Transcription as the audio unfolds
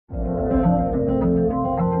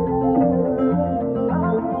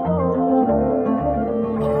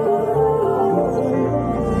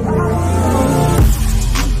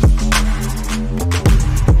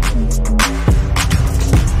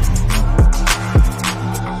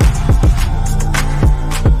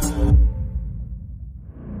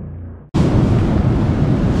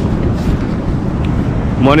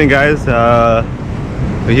Morning guys,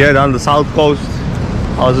 we're here down the south coast.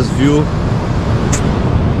 How's this view?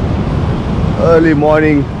 Early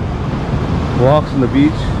morning walks on the beach.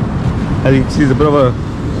 As you can see, it's a bit of a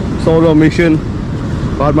solo mission.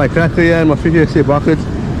 Got my cracker here and my fish bucket,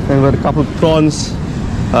 and got a couple of prawns.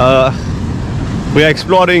 We are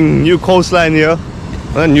exploring new coastline here.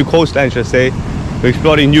 New coastline, should I say. We're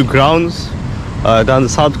exploring new grounds down the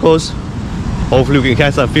south coast. Hopefully we can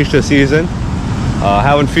catch some fish this season. I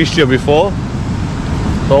haven't fished here before,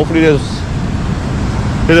 so hopefully there's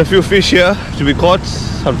a few fish here to be caught.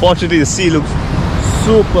 Unfortunately the sea looks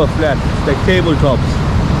super flat. It's like tabletops.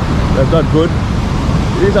 That's not good.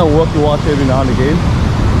 There is some work to watch every now and again,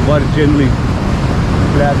 but it's generally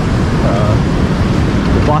flat.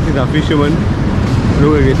 We're passing some fishermen.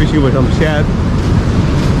 We're going to get fishing with some shad.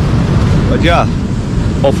 But yeah,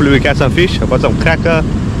 hopefully we catch some fish. I've got some cracker,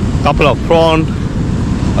 couple of prawn,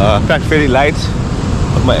 packed fairly light.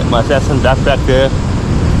 My assassin backpack there.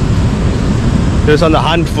 Just on the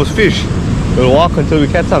hunt for fish. We'll walk until we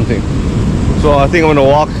catch something. So I think I'm going to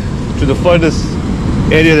walk to the furthest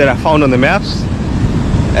area that I found on the maps,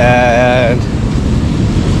 and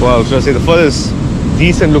well, should I say the furthest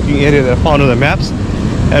decent looking area that I found on the maps,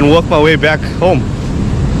 and work my way back home.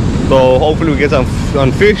 So hopefully we get some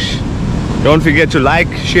fish. Don't forget to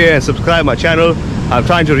like, share and subscribe my channel. I'm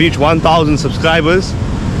trying to reach 1,000 subscribers.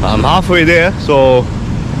 I'm halfway there, so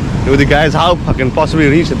with the guys' help I can possibly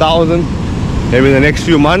reach 1,000 maybe in the next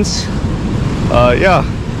few months. Yeah,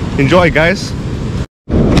 enjoy guys.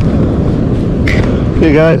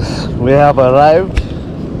 Okay guys, we have arrived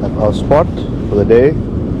at our spot for the day.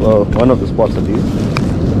 Well, one of the spots at least.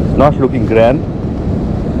 Not looking grand.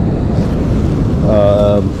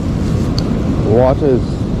 The water is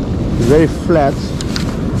very flat.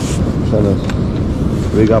 I'm trying to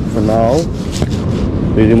rig up for now.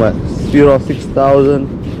 Using my Spiro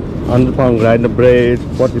 6000 100-pound grinder braid,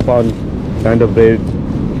 40-pound grinder braid,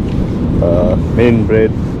 main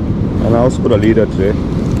braid, and I also put a leader today.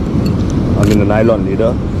 I mean a nylon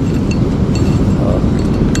leader.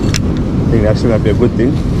 I think actually might be a good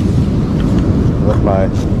thing. Got my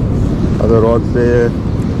other rods there.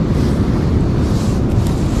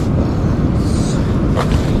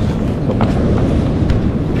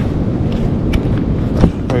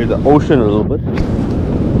 Maybe the ocean a little bit.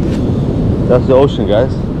 That's the ocean,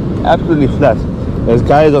 guys. Absolutely flat. There's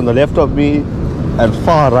guys on the left of me and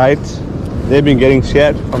far right. They've been getting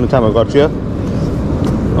shad from the time I got here.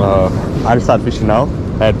 I'll start fishing now.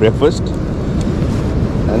 I had breakfast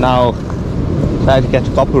and now trying to catch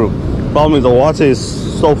a couple. Problem is the water is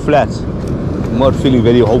so flat. I'm not feeling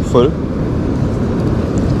very hopeful.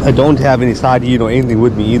 I don't have any sardine or anything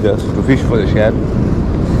with me either to fish for the shad.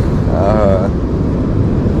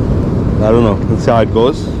 I don't know. Let's see how it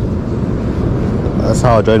goes. That's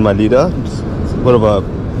how I joined my leader. It's a bit of a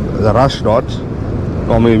rush knot.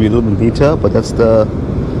 Normally be a little bit neater, but that's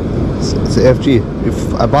it's a FG.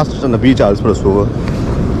 If I bust it on the beach, I'll just put a swivel.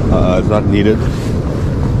 It's not needed.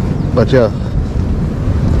 But yeah.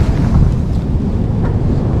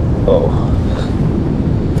 Oh.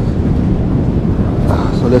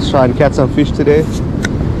 So let's try and catch some fish today. I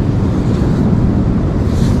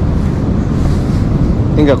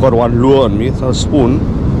think I got one lure on me. It's not a spoon,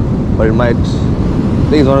 but it might.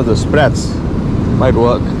 I think it's one of the sprats. Might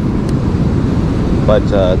work, but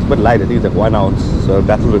it's a bit light. I think it's like 1 ounce, so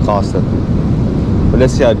that will be faster. But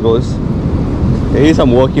let's see how it goes. There is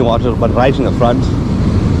some working water, but right in the front.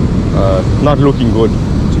 Not looking good,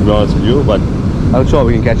 to be honest with you, but I'm sure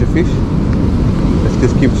we can catch a fish. Let's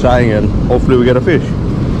just keep trying and hopefully we get a fish.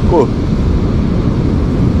 Cool.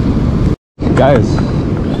 Guys,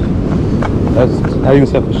 that's having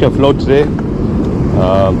some fish afloat today.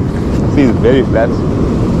 See, it's very flat.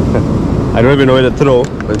 I don't even know where to throw,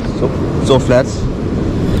 but it's so flat.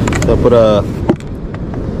 So I put a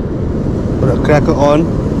cracker on.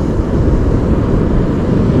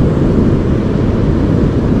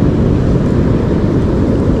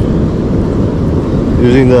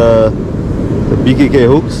 Using the BKK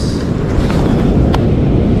hooks.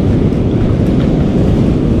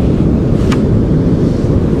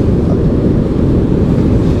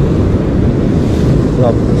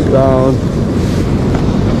 Drop this down.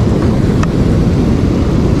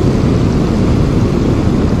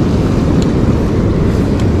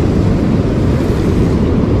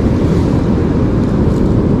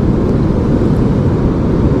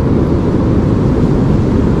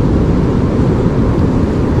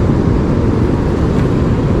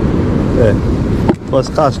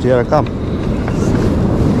 First cast, here I come.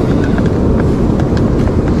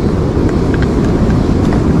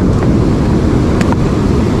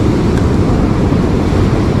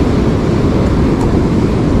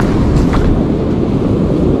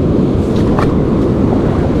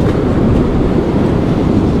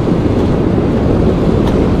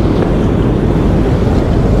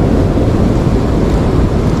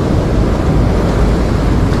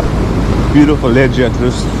 beautiful ledge here to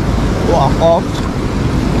just walk off.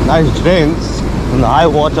 Nice drains. And the high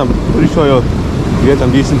water, I'm pretty sure you'll get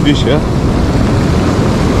some decent fish here.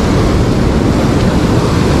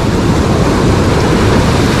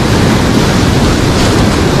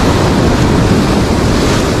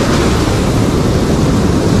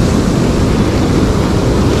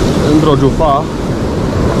 Didn't throw too far.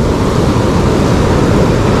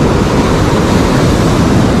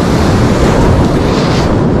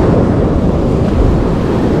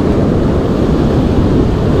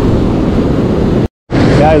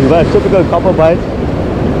 Guys, we got a typical copper bite.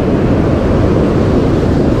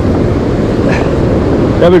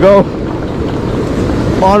 There we go.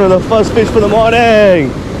 On to the first fish for the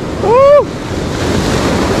morning. Woo!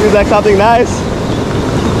 Seems like something nice.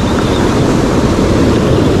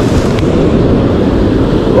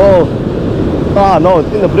 Oh, ah no,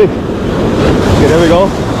 it's in the brick. Okay, there we go.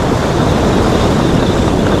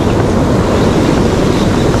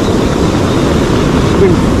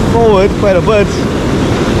 Moving forward quite a bit.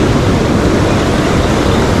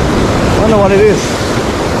 I don't know what it is.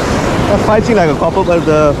 Not fighting like a copper, but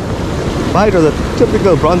the bite was a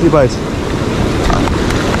typical bronzy bite.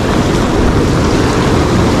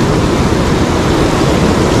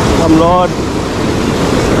 Some rod.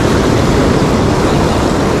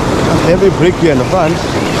 A heavy brick here in the front.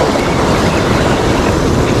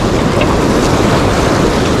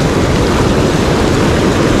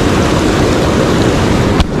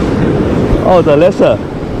 Oh, the lesser.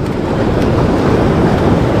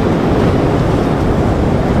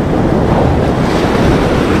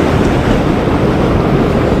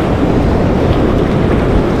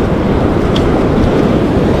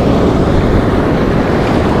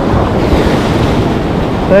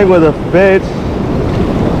 Playing with a bait,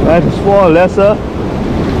 nice small lesser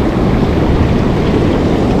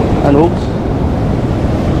and hooks.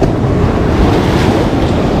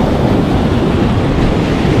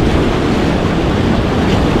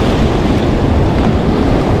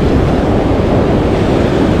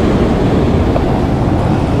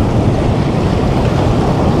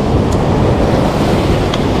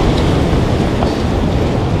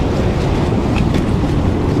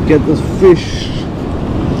 Let's get this fish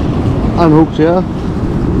unhooked here.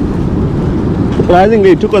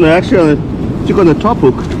 Surprisingly, it took on the top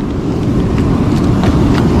hook.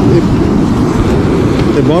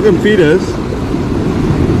 The bottom feeders,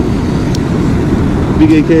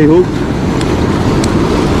 big AK hook.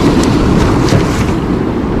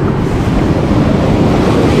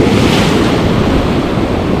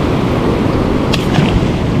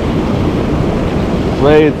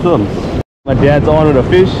 Way it swims. My dad's on with a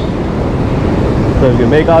fish, so if you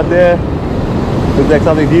make out there, looks like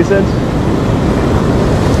something decent.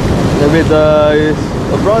 Maybe it's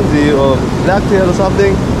a bronzy or black tail or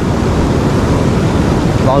something.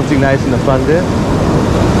 Bouncing nice in the front there.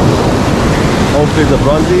 Hopefully it's a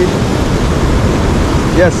bronzy.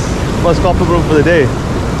 Yes, first copper broom for the day.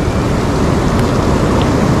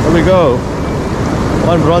 There we go.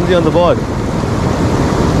 One bronzy on the board.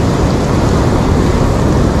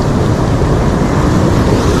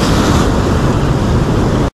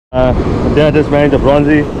 Then I just managed a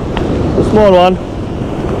bronzy, a small one,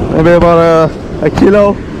 maybe about a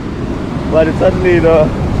kilo, but it's certainly the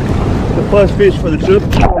first fish for the trip.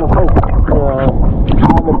 Fish for the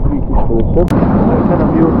trip. In front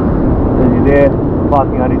of you, there's you there,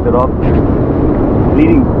 parking underneath the rock,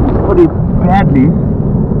 bleeding pretty badly.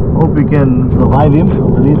 Hope we can revive him,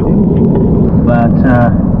 release him, but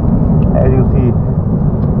as you see,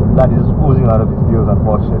 blood is just oozing out of his ears,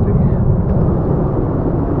 unfortunately.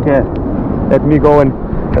 Okay, let me go and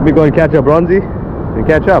catch a bronzy and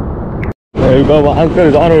catch up. There you go, my uncle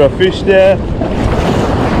is on with a fish there.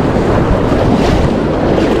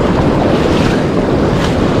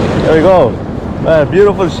 There we go. Man,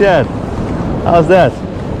 beautiful shad. How's that?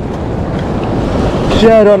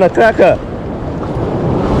 Shad on a cracker.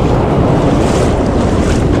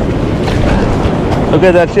 Look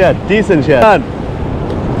at that shad, decent shad.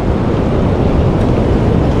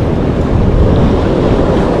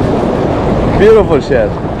 Beautiful shad.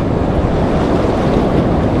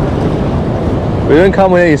 We didn't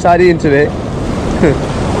come with any sardine today,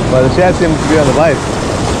 but the shad seems to be on the bite.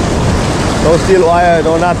 No steel wire,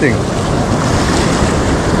 no nothing.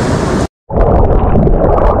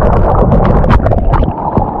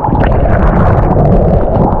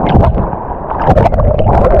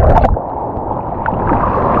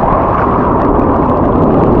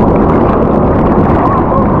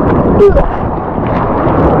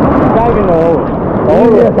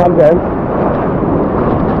 Sometimes.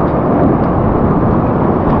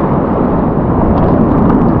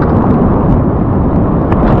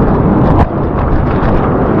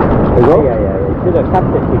 with a cut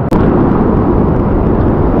technique.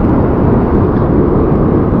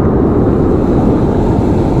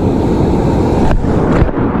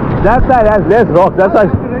 That side has less rock. That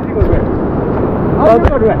side.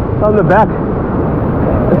 From the back.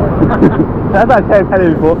 That's what I tried telling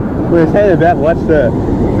you before. When you say the back, what's the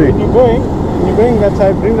thing? When you're going that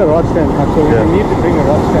side, bring the rod stand up. So you need to bring a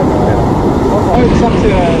rod stand up. Oh, it's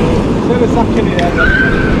suction. There is suction in there.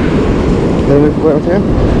 What's here?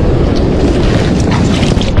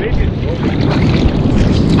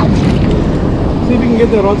 See if we can get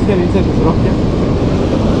the rod stand inside this rock here.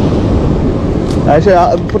 Actually,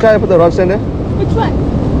 put the rod stand there. Which one?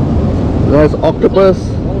 There's octopus.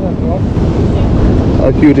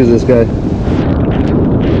 How cute is this guy?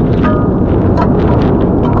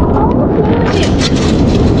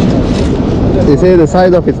 They say the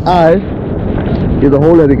size of his eye is the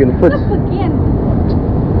hole that he can fit. Look again.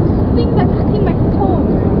 Things are cutting my toes.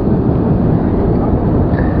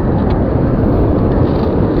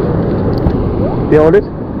 Yeah, hold it.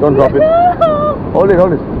 Don't drop it. No. Hold it,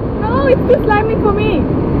 hold it. No, it's too slimy for me.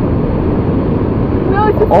 No,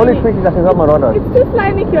 it's too Only slimy. quick is I can drop my rod out. It's too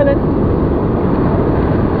slimy, Kyolan.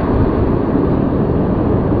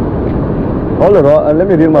 Hold the rod and let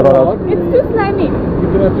me reel my rod out. It's too slimy.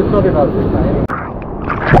 You're going to have to sort it out this time.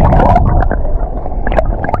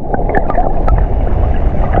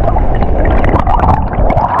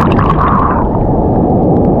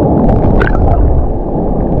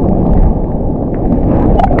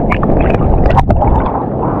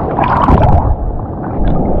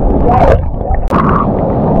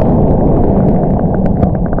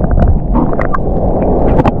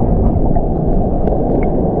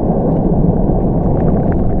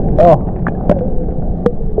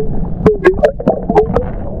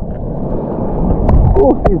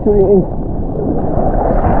 He's shooting ink.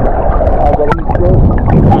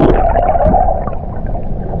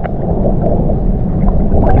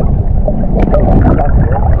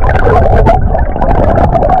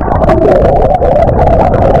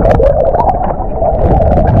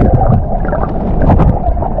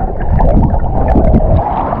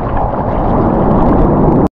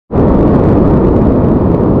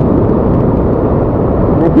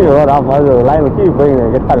 The line will keep going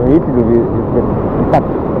and get cut. We need to do get cut.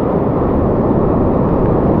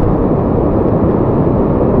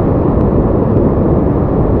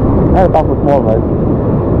 That's a couple small ones.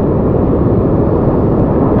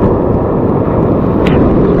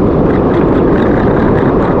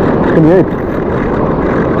 Come here.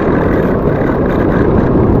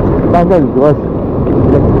 Sometimes it's worse.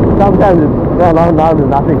 Sometimes it's now there's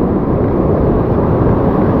nothing.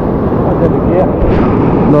 What's that here?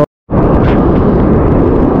 No.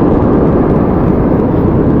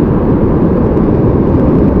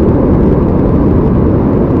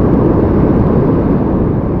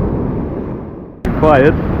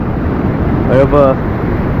 Quiet. However,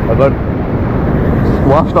 I got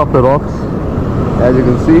washed off the rocks, as you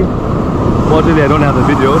can see. Fortunately, I don't have the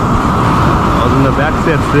video. I was in the back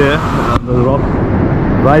sets there, on the rock,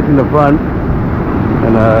 right in the front,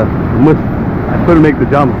 and I couldn't make the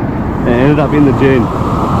jump, and I ended up in the drain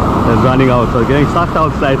and running out. So getting sucked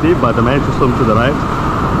out slightly, but I managed to swim to the right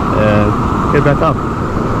and get back up.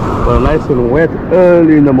 But a nice little wet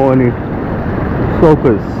early in the morning.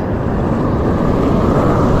 Soakers.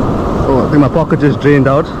 Oh, I think my pocket just drained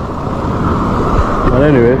out. But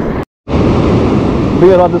anyways,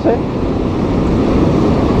 bigger rod this way.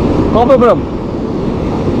 Copper Bream.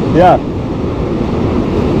 Yeah.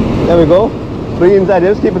 There we go. Bring it inside.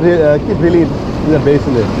 Just keep reeling in the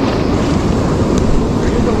basin there.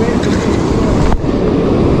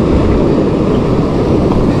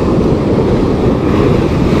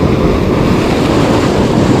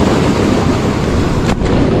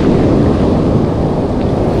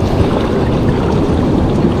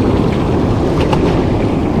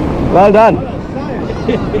 Well done.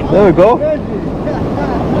 There we go.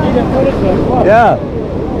 Yeah.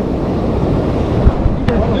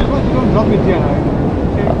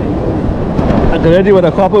 I can ready with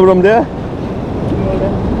a copper Bream there.